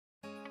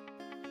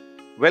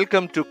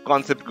Welcome to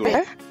Concept Guru.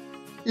 Where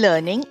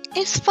learning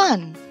is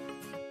fun.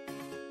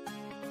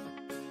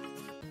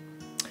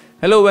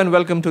 Hello and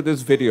welcome to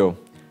this video.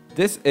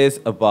 This is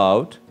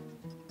about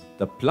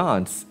the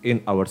plants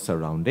in our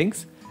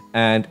surroundings,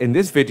 and in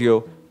this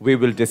video we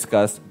will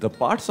discuss the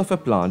parts of a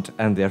plant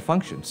and their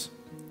functions.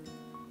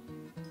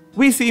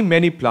 We see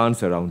many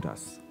plants around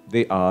us.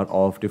 They are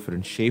of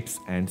different shapes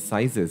and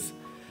sizes.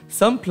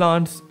 Some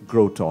plants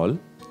grow tall,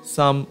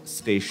 some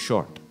stay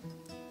short.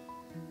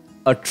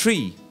 A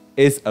tree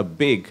is a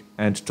big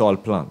and tall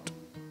plant.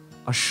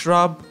 A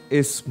shrub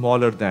is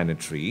smaller than a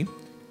tree.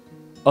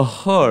 A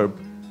herb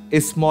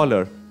is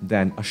smaller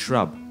than a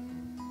shrub.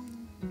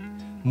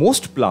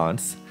 Most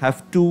plants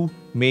have two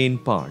main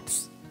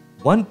parts.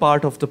 One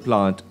part of the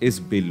plant is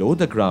below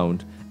the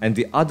ground and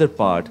the other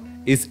part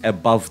is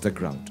above the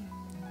ground.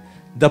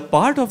 The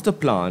part of the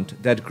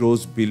plant that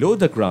grows below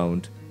the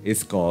ground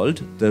is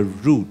called the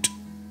root.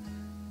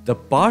 The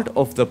part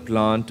of the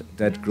plant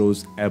that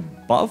grows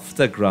above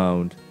the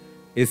ground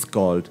is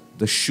called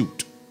the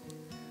shoot.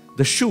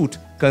 The shoot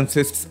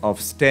consists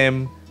of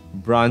stem,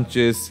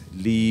 branches,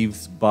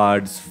 leaves,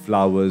 buds,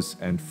 flowers,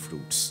 and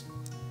fruits.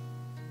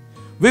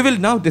 We will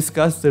now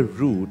discuss the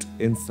root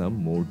in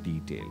some more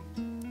detail.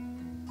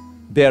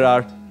 There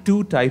are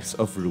two types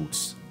of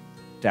roots,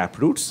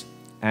 taproots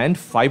and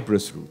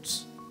fibrous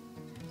roots.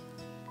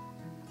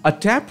 A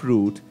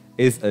taproot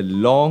is a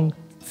long,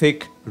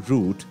 thick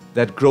root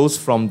that grows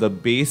from the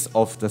base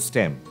of the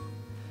stem.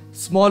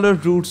 Smaller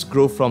roots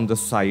grow from the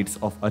sides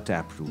of a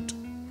taproot.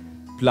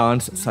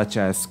 Plants such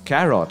as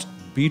carrot,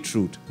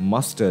 beetroot,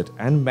 mustard,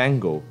 and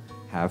mango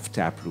have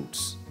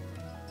taproots.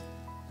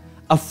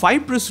 A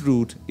fibrous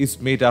root is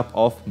made up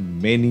of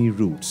many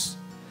roots.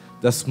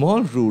 The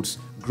small roots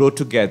grow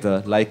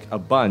together like a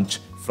bunch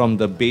from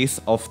the base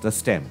of the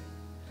stem.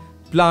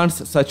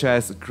 Plants such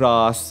as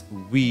grass,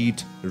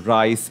 wheat,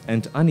 rice,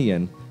 and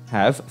onion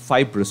have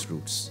fibrous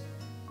roots.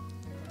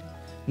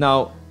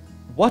 Now,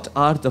 what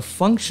are the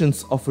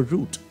functions of a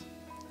root?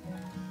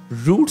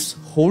 Roots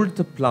hold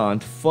the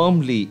plant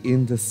firmly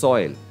in the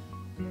soil.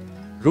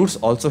 Roots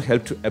also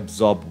help to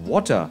absorb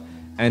water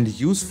and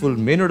useful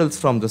minerals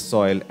from the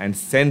soil and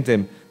send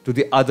them to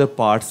the other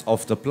parts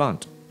of the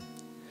plant.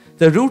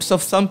 The roots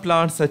of some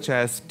plants such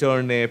as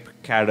turnip,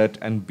 carrot,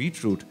 and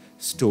beetroot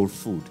store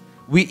food.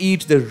 We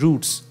eat the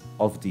roots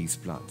of these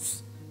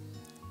plants.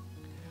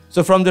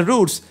 So from the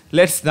roots,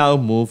 let's now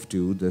move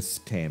to the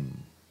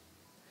stem.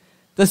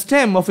 The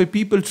stem of a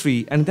peepal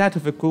tree and that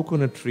of a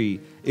coconut tree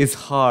is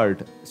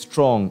hard,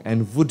 strong,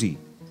 and woody.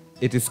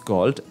 It is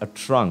called a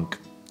trunk.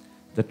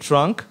 The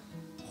trunk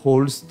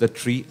holds the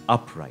tree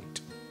upright.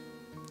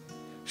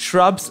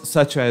 Shrubs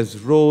such as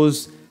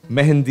rose,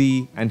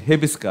 mehendi, and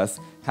hibiscus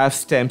have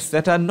stems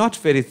that are not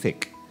very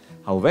thick.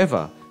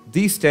 However,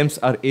 these stems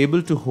are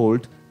able to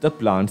hold the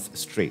plants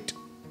straight.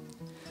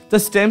 The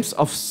stems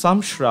of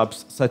some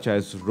shrubs such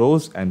as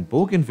rose and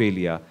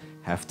bougainvillea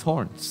have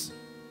thorns.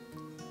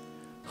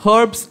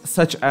 Herbs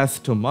such as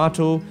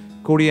tomato,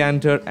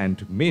 coriander,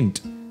 and mint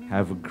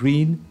have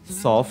green,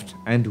 soft,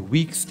 and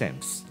weak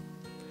stems.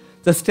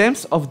 The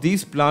stems of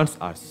these plants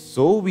are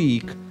so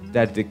weak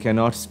that they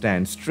cannot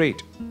stand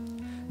straight.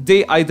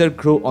 They either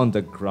grow on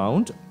the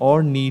ground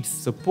or need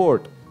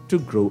support to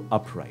grow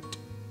upright.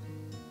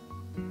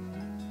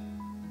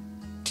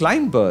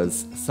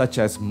 Climbers such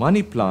as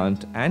money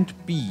plant and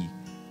pea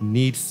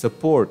need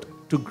support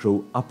to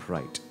grow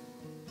upright.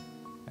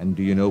 And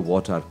do you know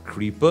what are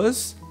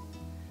creepers?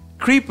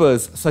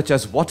 Creepers such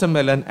as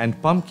watermelon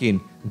and pumpkin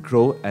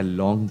grow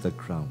along the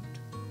ground.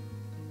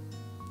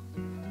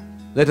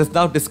 Let us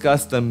now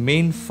discuss the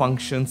main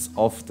functions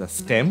of the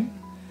stem.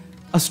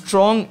 A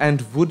strong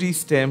and woody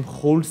stem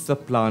holds the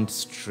plant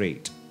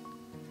straight.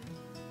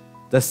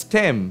 The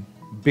stem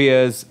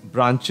bears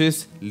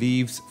branches,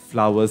 leaves,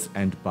 flowers,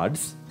 and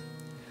buds.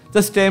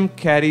 The stem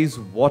carries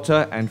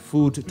water and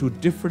food to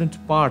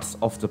different parts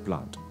of the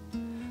plant.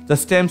 The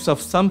stems of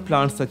some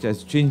plants such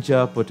as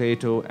ginger,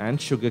 potato,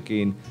 and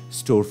sugarcane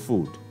store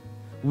food.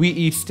 We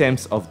eat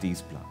stems of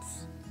these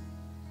plants.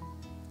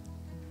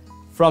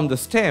 From the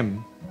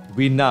stem,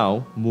 we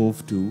now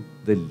move to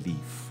the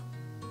leaf.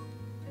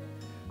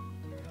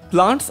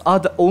 Plants are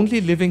the only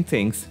living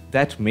things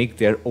that make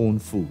their own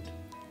food.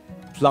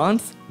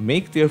 Plants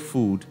make their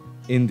food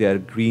in their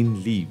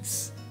green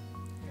leaves.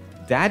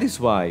 That is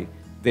why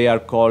they are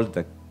called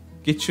the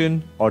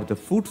kitchen or the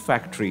food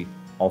factory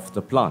of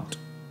the plant.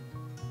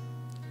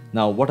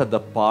 Now, what are the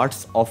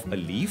parts of a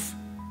leaf?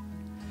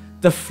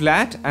 The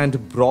flat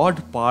and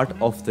broad part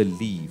of the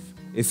leaf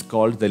is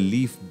called the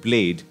leaf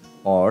blade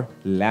or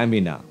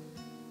lamina.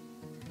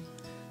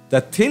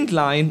 The thin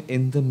line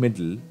in the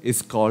middle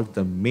is called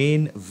the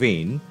main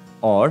vein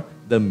or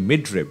the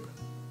midrib.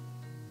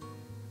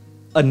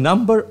 A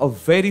number of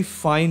very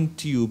fine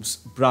tubes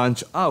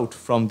branch out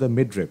from the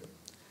midrib.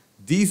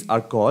 These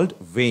are called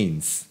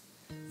veins.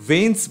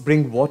 Veins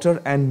bring water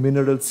and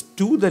minerals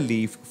to the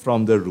leaf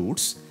from the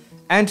roots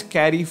and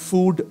carry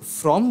food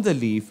from the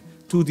leaf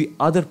to the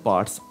other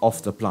parts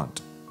of the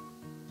plant.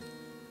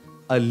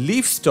 A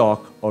leaf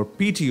stalk or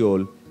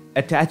petiole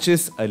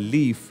attaches a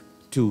leaf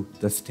to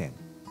the stem.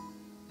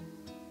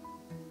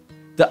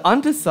 The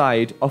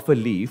underside of a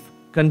leaf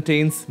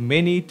contains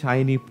many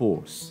tiny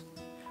pores.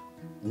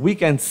 We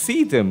can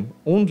see them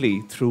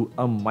only through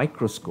a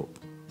microscope.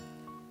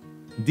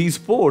 These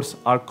pores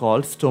are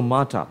called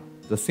stomata.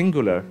 The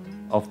singular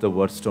of the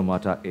word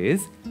stomata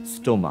is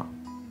stoma.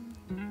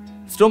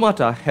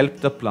 Stomata help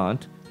the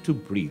plant to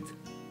breathe.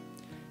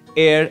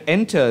 Air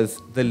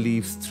enters the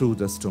leaves through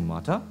the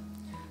stomata.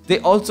 They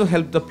also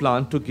help the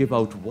plant to give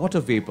out water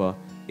vapor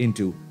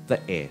into the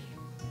air.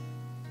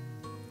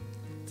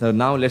 So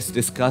now let's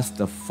discuss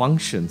the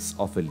functions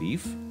of a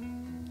leaf.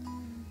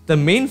 The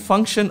main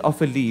function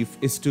of a leaf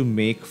is to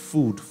make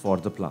food for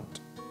the plant.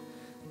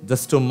 The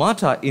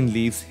stomata in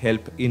leaves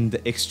help in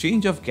the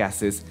exchange of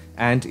gases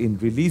and in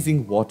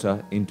releasing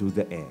water into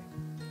the air.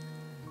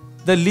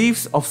 The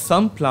leaves of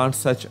some plants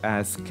such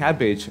as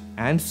cabbage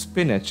and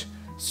spinach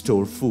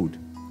store food.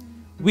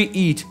 We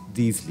eat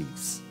these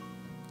leaves.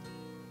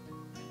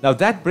 Now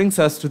that brings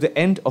us to the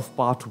end of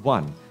part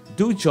 1.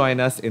 Do join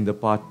us in the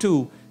part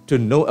 2 to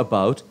know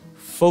about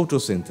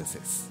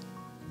photosynthesis.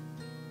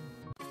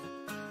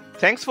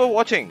 Thanks for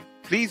watching.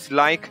 Please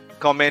like,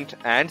 comment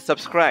and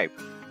subscribe.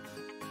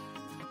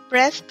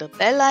 Press the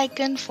bell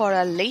icon for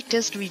our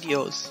latest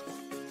videos.